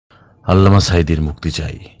আল্লামা সাঈদীর মুক্তি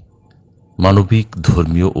চাই। মানবিক,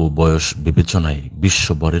 ধর্মীয় ও বয়স বিবেচনায়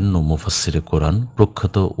বিশ্ববরেণ্য মুফাসসিরে কোরআন,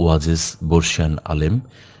 প্রখ্যাত ওয়াজেজ বর্ষিয়ান আলেম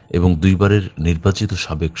এবং দুইবারের নির্বাচিত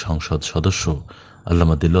সাবেক সংসদ সদস্য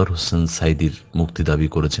আল্লামা দিলওয়ার হোসেন সাঈদীর মুক্তি দাবি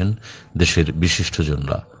করেছেন দেশের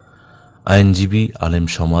বিশিষ্টজনরা। আইনজীবী, আলেম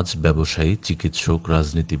সমাজ, ব্যবসায়ী, চিকিৎসক,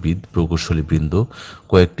 রাজনীতিবিদ, প্রকৌশলীবৃন্দ,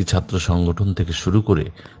 কয়েকটি ছাত্র সংগঠন থেকে শুরু করে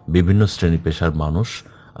বিভিন্ন শ্রেণী পেশার মানুষ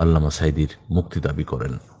আল্লামা সাঈদীর মুক্তি দাবি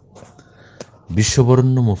করেন।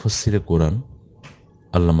 বিশ্ববরেণ্য মুফাসসিরে কোরআন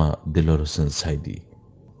আল্লামা দিলওয়ার হোসেন সাঈদী,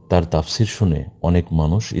 তার তাফসির শুনে অনেক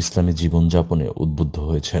মানুষ ইসলামী জীবনযাপনে উদ্বুদ্ধ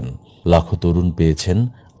হয়েছেন। লাখো তরুণ পেয়েছেন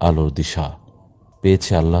আলোর দিশা,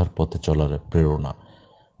 পেয়েছে আল্লাহর পথে চলার প্রেরণা।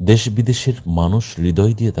 দেশ বিদেশের মানুষ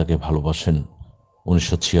হৃদয় দিয়ে তাকে ভালোবাসেন।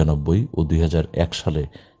 1996 ও 2001 সালে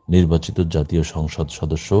নির্বাচিত জাতীয় সংসদ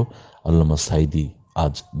সদস্য আল্লামা সাঈদী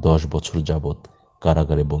আজ 10 বছর যাবৎ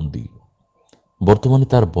কারাগারে বন্দী। বর্তমানে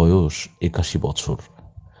তার বয়স 81 বছর।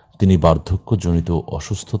 তিনি বার্ধক্যজনিত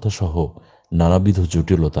অসুস্থতা সহ নানাবিধ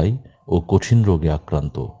জটিলতায় ও কঠিন রোগে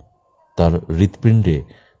আক্রান্ত। তার হৃৎপিণ্ডে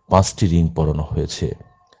 5টি রিং পরানো হয়েছে।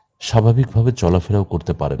 স্বাভাবিকভাবে চলাফেরাও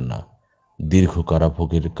করতে পারেন না। দীর্ঘ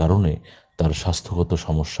কারাভোগের কারণে তার স্বাস্থ্যগত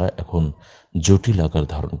সমস্যা এখন জটিল আকার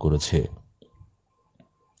ধারণ করেছে।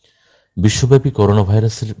 বিশ্বব্যাপী করোনা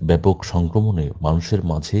ভাইরাসের ব্যাপক সংক্রমণে মানুষের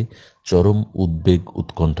মাঝে চরম উদ্বেগ,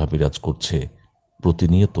 উৎকণ্ঠা বিরাজ করছে।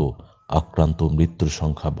 প্রতিনিয়ত আক্রান্ত মৃত্যুর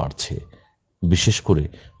সংখ্যা বাড়ছে। বিশেষ করে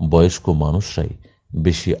বয়স্ক মানুষরাই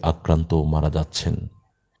বেশি আক্রান্ত ও মারা যাচ্ছেন।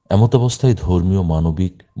 এমতাবস্থায় ধর্মীয়,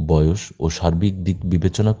 মানবিক, বয়স ও সার্বিক দিক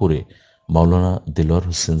বিবেচনা করে মাওলানা দেলোয়ার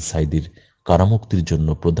হোসেন সাঈদীর কারামুক্তির জন্য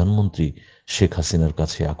প্রধানমন্ত্রী শেখ হাসিনার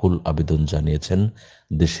কাছে আকুল আবেদন জানিয়েছেন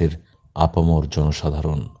দেশের আপামর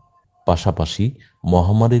জনসাধারণ। পাশাপাশি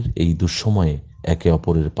মহামারীর এই দুঃসময়ে একে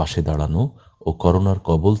অপরের পাশে দাঁড়ানো ও করোনার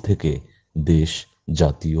কবল থেকে দেশ,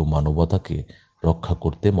 জাতি ও মানবতাকে রক্ষা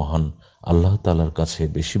করতে মহান আল্লাহ তাআলার কাছে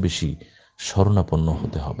বেশি বেশি শরণাপন্ন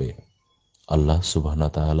হতে হবে। আল্লাহ সুবহানাহু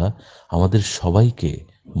ওয়া তাআলা আমাদের সবাইকে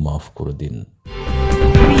মাফ করে দিন।